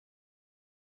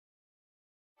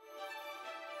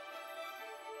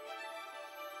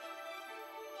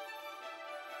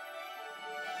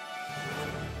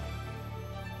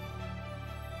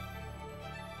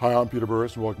Hi, I'm Peter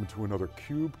Burris and welcome to another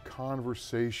CUBE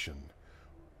Conversation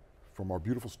from our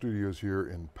beautiful studios here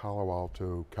in Palo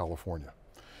Alto, California.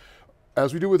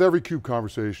 As we do with every CUBE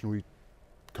Conversation, we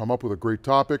come up with a great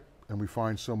topic and we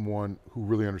find someone who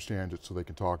really understands it so they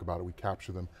can talk about it. We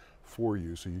capture them for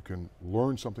you so you can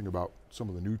learn something about some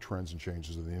of the new trends and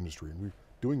changes in the industry, and we're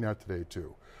doing that today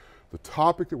too. The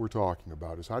topic that we're talking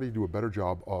about is how do you do a better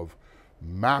job of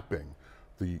mapping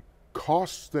the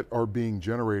costs that are being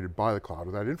generated by the cloud,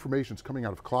 or that information is coming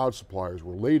out of cloud suppliers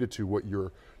related to what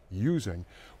you're using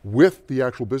with the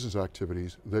actual business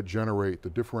activities that generate the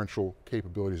differential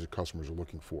capabilities that customers are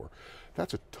looking for.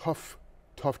 That's a tough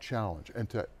challenge, and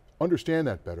to understand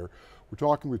that better, we're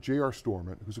talking with J.R.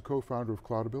 Storment, who's a co-founder of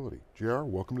Cloudability. J.R.,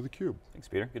 welcome to theCUBE. Thanks,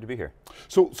 Peter, good to be here.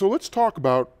 So let's talk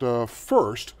about,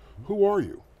 first, who are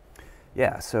you?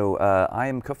 Yeah, so I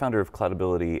am co-founder of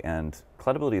Cloudability, and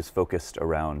Cloudability is focused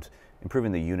around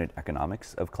improving the unit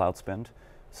economics of cloud spend.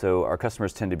 So our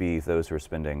customers tend to be those who are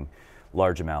spending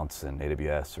large amounts in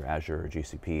AWS or Azure or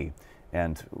GCP,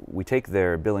 and we take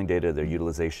their billing data, their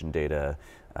utilization data,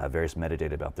 various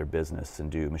metadata about their business, and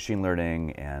do machine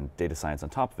learning and data science on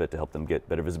top of it to help them get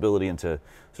better visibility into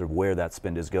sort of where that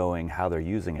spend is going, how they're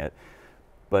using it,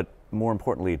 but more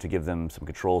importantly to give them some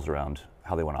controls around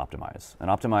how they want to optimize.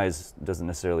 And optimize doesn't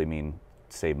necessarily mean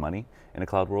save money in a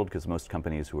cloud world, because most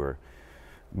companies who are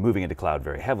moving into cloud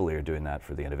very heavily are doing that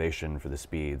for the innovation, for the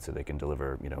speed, so they can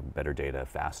deliver better data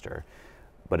faster.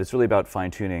 But it's really about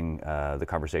fine-tuning the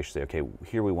conversation, say, okay,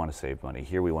 here we want to save money,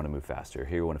 here we want to move faster,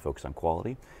 here we want to focus on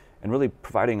quality, and really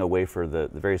providing a way for the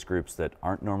various groups that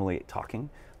aren't normally talking,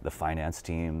 the finance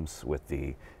teams with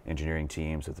the engineering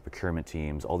teams, with the procurement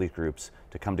teams, all these groups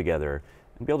to come together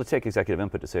and be able to take executive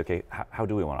input to say, okay, how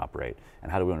do we want to operate,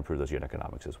 and how do we want to improve those unit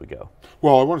economics as we go?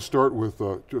 Well, I want to start with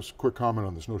just a quick comment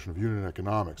on this notion of unit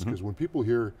economics, because when people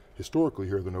historically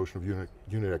hear the notion of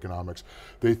unit economics,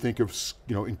 they think of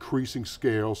increasing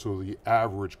scale so the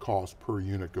average cost per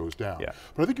unit goes down. Yeah.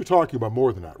 But I think you're talking about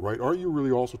more than that, right? Aren't you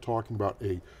really also talking about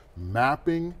a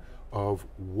mapping of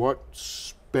what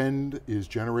spend is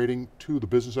generating to the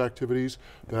business activities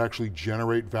that actually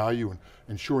generate value, and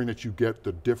ensuring that you get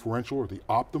the differential or the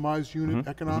optimized unit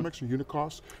economics or unit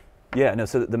costs? Yeah, no,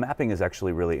 so the mapping is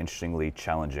actually really interestingly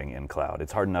challenging in cloud.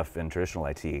 It's hard enough in traditional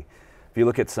IT. If you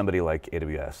look at somebody like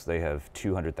AWS, they have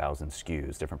 200,000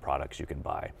 SKUs, different products you can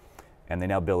buy, and they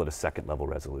now bill at a second level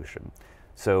resolution.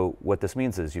 So what this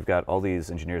means is you've got all these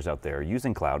engineers out there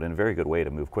using cloud in a very good way to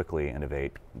move quickly,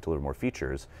 innovate, deliver more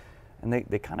features, and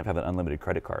they kind of have an unlimited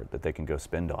credit card that they can go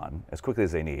spend on as quickly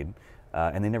as they need,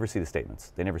 and they never see the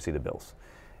statements, they never see the bills.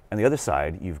 On the other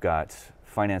side, you've got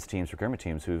finance teams, procurement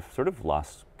teams who've sort of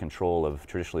lost control of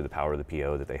traditionally the power of the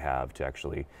PO that they have to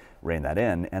actually rein that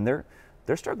in, and they're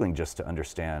struggling just to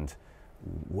understand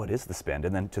what is the spend,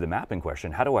 and then to the mapping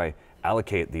question, how do I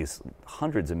allocate these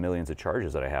hundreds of millions of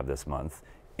charges that I have this month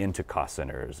into cost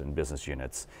centers and business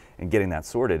units, and getting that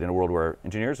sorted in a world where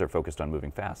engineers are focused on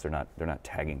moving fast. They're not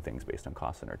tagging things based on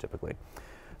cost center typically.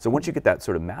 So once you get that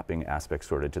sort of mapping aspect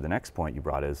sorted, to the next point you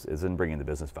brought is in bringing the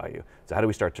business value. So how do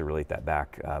we start to relate that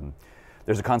back?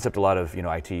 There's a concept a lot of,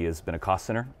 IT has been a cost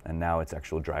center, and now it's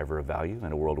actual driver of value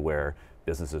in a world where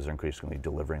businesses are increasingly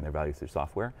delivering their value through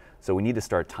software. So we need to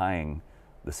start tying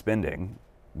the spending,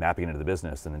 mapping it into the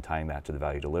business, and then tying that to the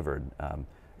value delivered.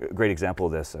 A great example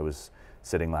of this, I was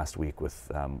sitting last week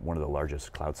with one of the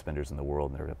largest cloud spenders in the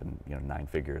world, and they're up in 9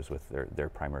 figures with their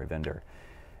primary vendor.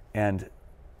 And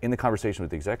in the conversation with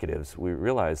the executives, we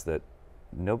realized that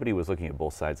nobody was looking at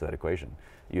both sides of that equation.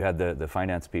 You had the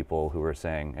finance people who were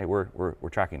saying, hey, we're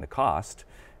tracking the cost,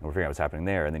 and we're figuring out what's happening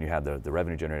there, and then you had the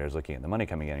revenue generators looking at the money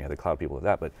coming in, you had the cloud people with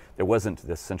that, but there wasn't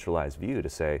this centralized view to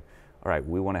say, all right,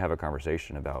 we want to have a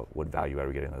conversation about what value are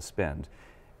we getting on the spend.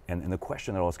 And the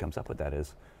question that always comes up with that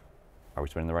is, are we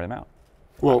spending the right amount?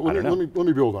 Well, let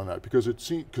me build on that, because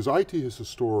IT has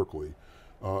historically,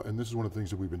 and this is one of the things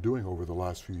that we've been doing over the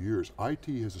last few years, IT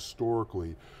has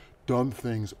historically done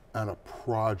things at a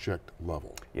project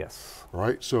level. Yes.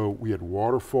 Right, so we had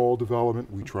waterfall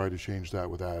development, we tried to change that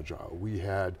with Agile. We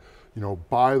had,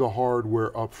 buy the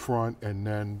hardware up front and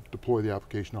then deploy the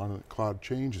application on it, the cloud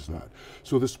changes that.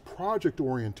 So this project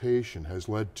orientation has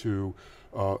led to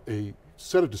a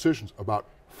set of decisions about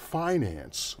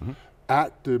finance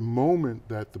at the moment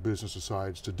that the business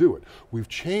decides to do it. We've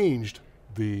changed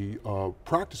the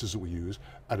practices that we use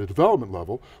at a development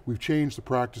level. We've changed the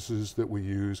practices that we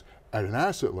use at an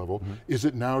asset level. Is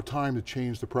it now time to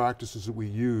change the practices that we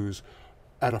use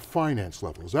at a finance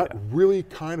level? Is that really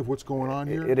kind of what's going on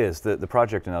here? It is. The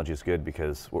project analogy is good,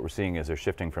 because what we're seeing is they're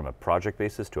shifting from a project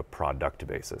basis to a product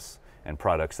basis, and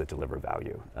products that deliver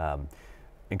value.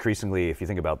 increasingly, if you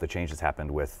think about the change that's happened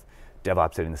with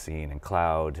DevOps hitting the scene and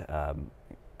cloud,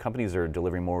 companies are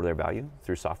delivering more of their value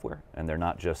through software, and they're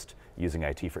not just using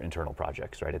IT for internal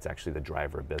projects, right? It's actually the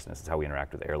driver of business. It's how we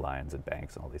interact with airlines and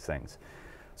banks and all these things.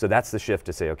 So that's the shift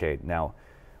to say, okay, now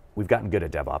we've gotten good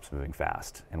at DevOps moving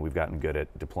fast, and we've gotten good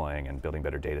at deploying and building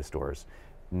better data stores.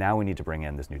 Now we need to bring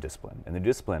in this new discipline. And the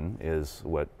discipline is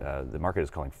what the market is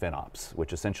calling FinOps,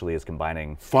 which essentially is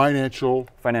combining financial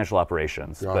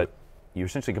operations, but you're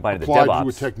essentially combining the DevOps. Applied to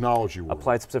a technology world.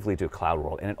 Applied specifically to a cloud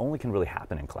world, and it only can really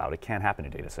happen in cloud. It can't happen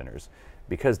in data centers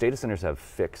because data centers have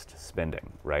fixed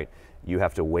spending, right? You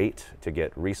have to wait to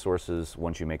get resources.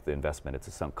 Once you make the investment, it's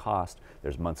a sunk cost.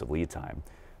 There's months of lead time.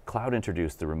 Cloud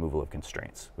introduced the removal of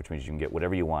constraints, which means you can get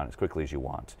whatever you want as quickly as you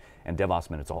want. And DevOps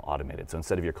meant it's all automated. So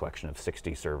instead of your collection of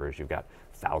 60 servers, you've got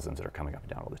thousands that are coming up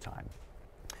and down all the time.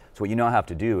 So what you now have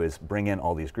to do is bring in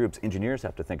all these groups. Engineers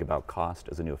have to think about cost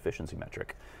as a new efficiency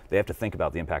metric. They have to think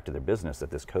about the impact of their business that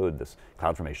this code, this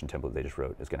CloudFormation template they just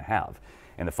wrote is going to have.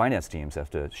 And the finance teams have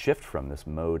to shift from this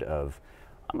mode of,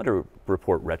 I'm going to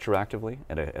report retroactively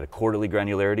at a quarterly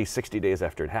granularity, 60 days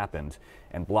after it happened,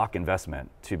 and block investment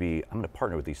to be, I'm going to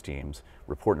partner with these teams,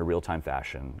 report in a real-time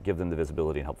fashion, give them the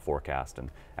visibility and help forecast, and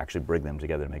actually bring them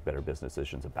together to make better business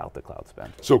decisions about the cloud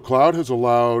spend. So cloud has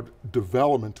allowed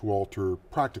development to alter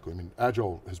practically. I mean,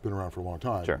 Agile has been around for a long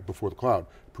time, before the cloud,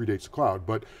 predates the cloud,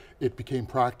 but it became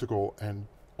practical and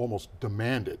almost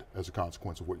demanded as a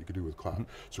consequence of what you could do with cloud.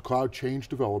 So cloud changed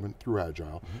development through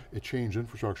Agile, it changed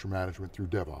infrastructure management through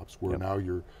DevOps, where now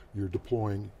you're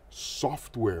deploying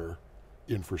software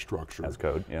infrastructure as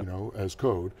code, you know, as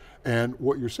code. And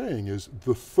what you're saying is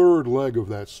the third leg of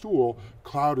that stool,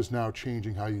 cloud is now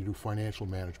changing how you do financial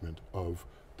management of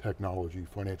technology,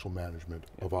 financial management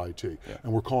of IT.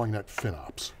 And we're calling that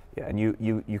FinOps. Yeah, and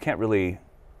you can't really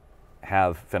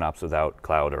have FinOps without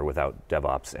cloud or without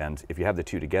DevOps, and if you have the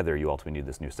two together, you ultimately need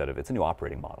this new set of, it's a new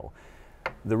operating model.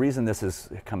 The reason this has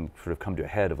come to a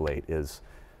head of late is,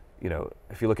 you know,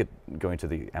 if you look at going to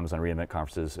the Amazon reInvent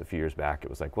conferences a few years back, it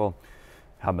was like, well,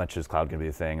 how much is cloud going to be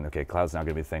a thing? And okay, cloud's now going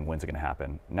to be a thing, when's it going to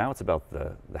happen? Now it's about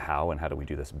the how and how do we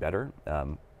do this better.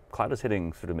 Cloud is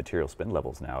hitting sort of material spend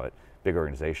levels now at big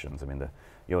organizations. I mean,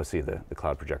 you always see the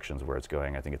cloud projections where it's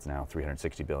going. I think it's now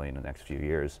 360 billion in the next few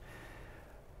years.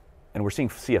 And we're seeing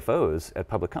CFOs at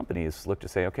public companies look to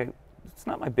say, okay, it's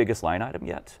not my biggest line item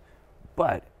yet,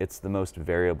 but it's the most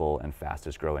variable and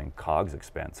fastest growing COGS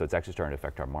expense, so it's actually starting to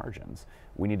affect our margins.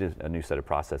 We need a new set of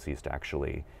processes to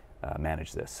actually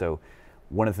manage this. So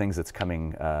one of the things that's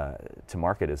coming to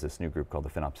market is this new group called the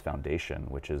FinOps Foundation,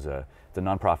 which is the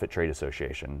nonprofit trade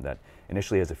association that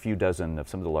initially has a few dozen of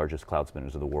some of the largest cloud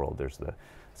spenders of the world. There's the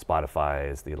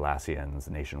Spotifys, the Atlassians,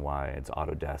 the Nationwides,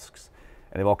 Autodesks.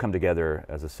 And they've all come together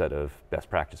as a set of best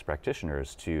practice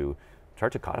practitioners to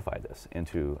start to codify this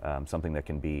into something that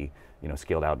can be, you know,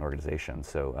 scaled out in organizations.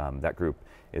 So that group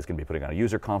is going to be putting on a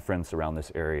user conference around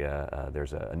this area.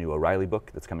 There's a new O'Reilly book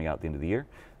that's coming out at the end of the year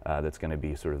that's going to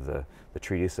be sort of the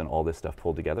treatise and all this stuff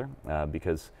pulled together.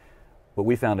 Because what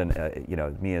we found in, you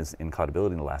know, me as in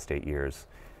Cloudability in the last 8 years,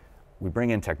 we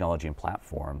bring in technology and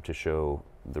platform to show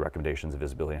the recommendations of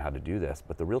visibility on how to do this,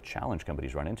 but the real challenge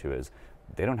companies run into is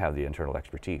they don't have the internal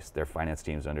expertise. Their finance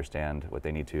teams understand what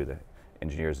they need to, the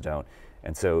engineers don't.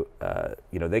 And so,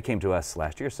 you know, they came to us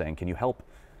last year saying, can you help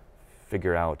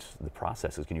figure out the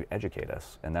processes? Can you educate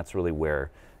us? And that's really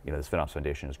where, you know, this FinOps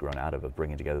Foundation has grown out of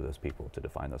bringing together those people to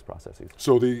define those processes.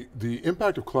 So the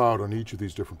impact of cloud on each of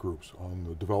these different groups, on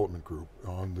the development group,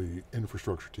 on the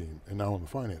infrastructure team, and now on the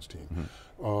finance team,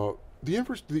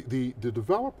 the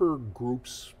developer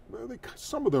groups,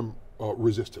 some of them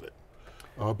resisted it.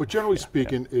 But generally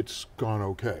speaking, it's gone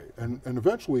okay. And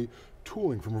eventually,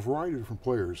 tooling from a variety of different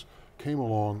players came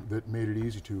along that made it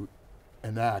easy to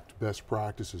enact best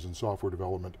practices in software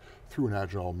development through an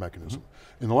agile mechanism.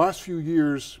 In the last few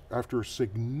years, after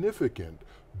significant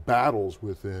battles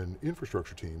within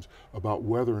infrastructure teams about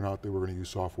whether or not they were going to use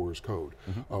software as code,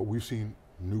 we've seen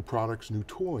new products, new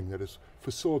tooling that has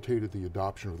facilitated the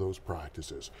adoption of those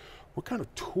practices. What kind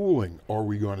of tooling are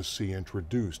we going to see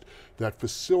introduced that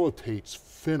facilitates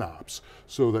FinOps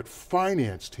so that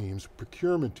finance teams,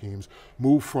 procurement teams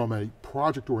move from a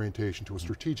project orientation to a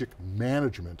strategic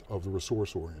management of the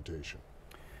resource orientation?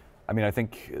 I mean, I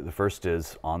think the first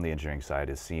is on the engineering side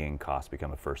is seeing cost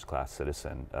become a first-class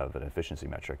citizen of an efficiency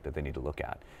metric that they need to look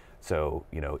at. So,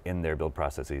 you know, in their build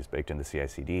processes baked into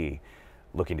CI/CD,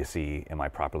 looking to see, am I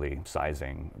properly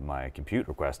sizing my compute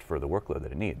request for the workload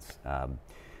that it needs?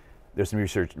 There's some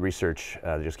research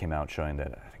that just came out showing that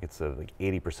I think it's like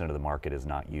 80% of the market is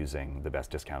not using the best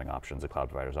discounting options that cloud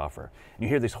providers offer. And you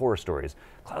hear these horror stories,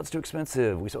 cloud's too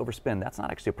expensive, we overspend. That's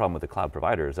not actually a problem with the cloud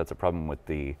providers, that's a problem with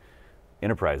the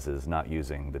enterprises not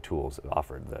using the tools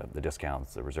offered, the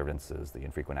discounts, the reserved instances, the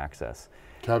infrequent access.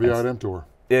 Caveat emptor.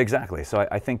 Exactly, so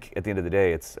I think at the end of the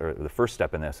day, the first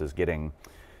step in this is getting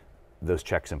those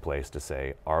checks in place to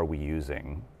say, are we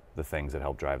using the things that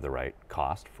help drive the right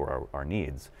cost for our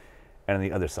needs? And on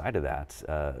the other side of that,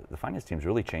 the finance team is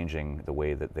really changing the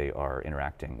way that they are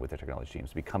interacting with their technology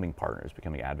teams, becoming partners,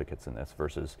 becoming advocates in this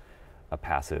versus a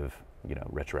passive,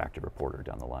 retroactive reporter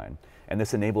down the line. And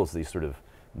this enables these sort of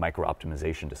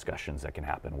micro-optimization discussions that can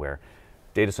happen where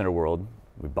data center world,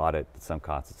 we bought it at some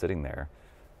cost, it's sitting there.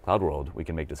 Cloud world, we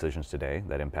can make decisions today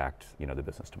that impact the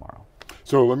business tomorrow.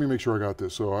 So let me make sure I got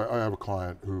this. So I have a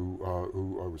client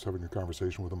who I was having a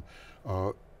conversation with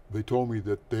them. They told me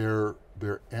that their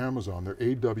Amazon, their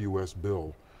AWS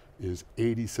bill is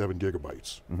 87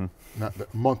 gigabytes,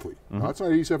 monthly. Now, that's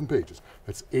not 87 pages,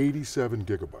 that's 87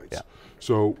 gigabytes. Yeah.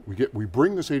 So we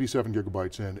bring this 87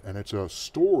 gigabytes in, and it's a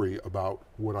story about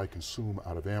what I consume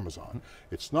out of Amazon.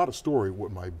 It's not a story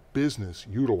what my business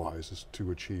utilizes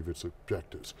to achieve its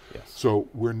objectives. Yes. So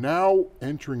we're now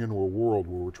entering into a world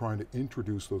where we're trying to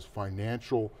introduce those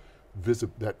financial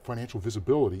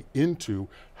visibility into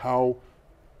how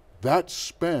that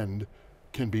spend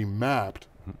can be mapped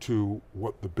to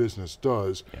what the business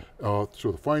does. Yeah.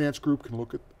 So the finance group can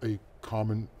look at a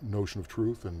common notion of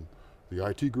truth, and the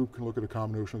IT group can look at a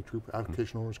common notion of truth,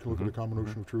 application owners can look at a common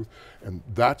notion of truth, and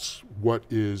that's what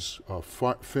is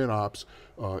FinOps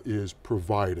is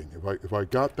providing. If I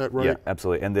got that right? Yeah,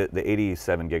 absolutely, and the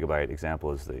 87 gigabyte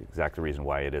example is the exact reason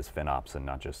why it is FinOps and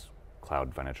not just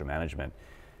cloud financial management.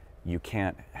 You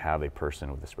can't have a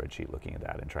person with a spreadsheet looking at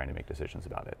that and trying to make decisions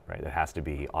about it, right? It has to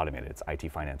be automated. It's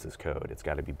IT finance's code. It's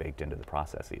got to be baked into the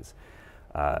processes.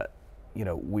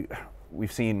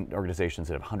 We've seen organizations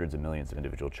that have hundreds of millions of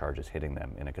individual charges hitting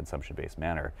them in a consumption-based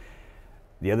manner.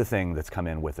 The other thing that's come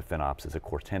in with the FinOps as a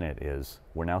core tenet is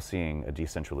we're now seeing a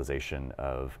decentralization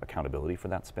of accountability for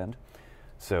that spend.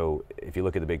 So if you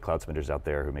look at the big cloud spenders out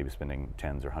there who may be spending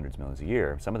tens or hundreds of millions a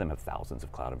year, some of them have thousands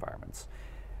of cloud environments.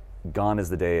 Gone is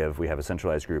the day of we have a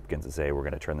centralized group begins to say we're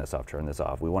going to turn this off, turn this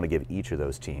off. We want to give each of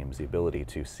those teams the ability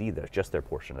to see just their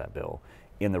portion of that bill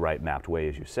in the right mapped way,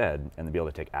 as you said, and then be able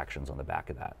to take actions on the back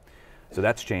of that. So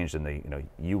that's changed in the,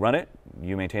 you run it,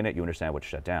 you maintain it, you understand what to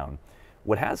shut down.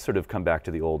 What has sort of come back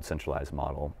to the old centralized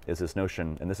model is this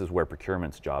notion, and this is where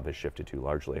procurement's job has shifted to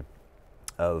largely,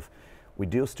 of we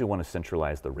do still want to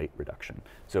centralize the rate reduction.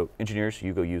 So engineers,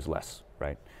 you go use less,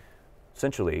 right?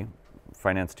 Essentially,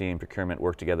 finance team, procurement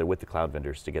work together with the cloud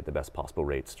vendors to get the best possible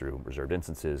rates through reserved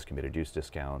instances, committed use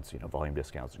discounts, volume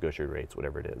discounts, negotiated rates,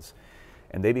 whatever it is.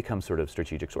 And they become sort of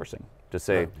strategic sourcing to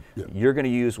say, you're going to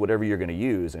use whatever you're going to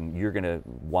use, and you're going to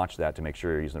watch that to make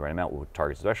sure you're using the right amount with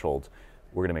targets thresholds.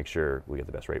 We're going to make sure we get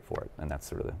the best rate for it. And that's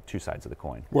sort of the two sides of the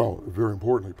coin. Well, very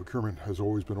importantly, procurement has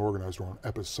always been organized around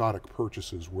episodic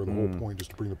purchases where the whole point is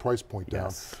to bring the price point down.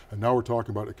 Yes. And now we're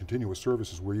talking about a continuous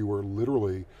services where you're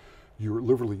literally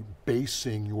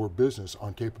basing your business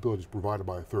on capabilities provided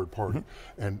by a third party.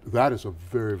 And that is a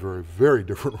very, very, very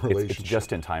different relationship. It's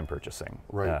just-in-time purchasing.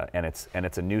 Right. And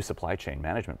it's a new supply chain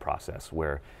management process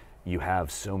where you have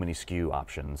so many SKU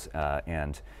options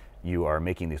and you are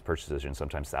making these purchase decisions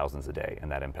sometimes thousands a day,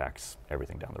 and that impacts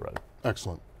everything down the road.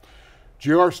 Excellent.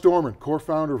 J.R. Storment,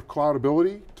 co-founder of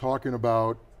Cloudability, talking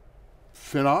about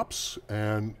FinOps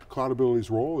and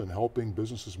Cloudability's role in helping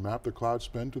businesses map their cloud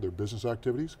spend to their business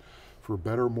activities for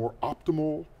better, more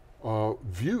optimal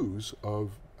views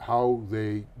of how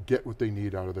they get what they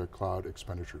need out of their cloud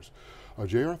expenditures.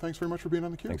 JR, thanks very much for being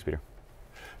on theCUBE. Thanks, Peter.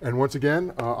 And once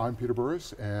again, I'm Peter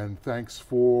Burris, and thanks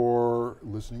for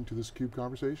listening to this CUBE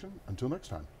conversation. Until next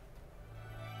time.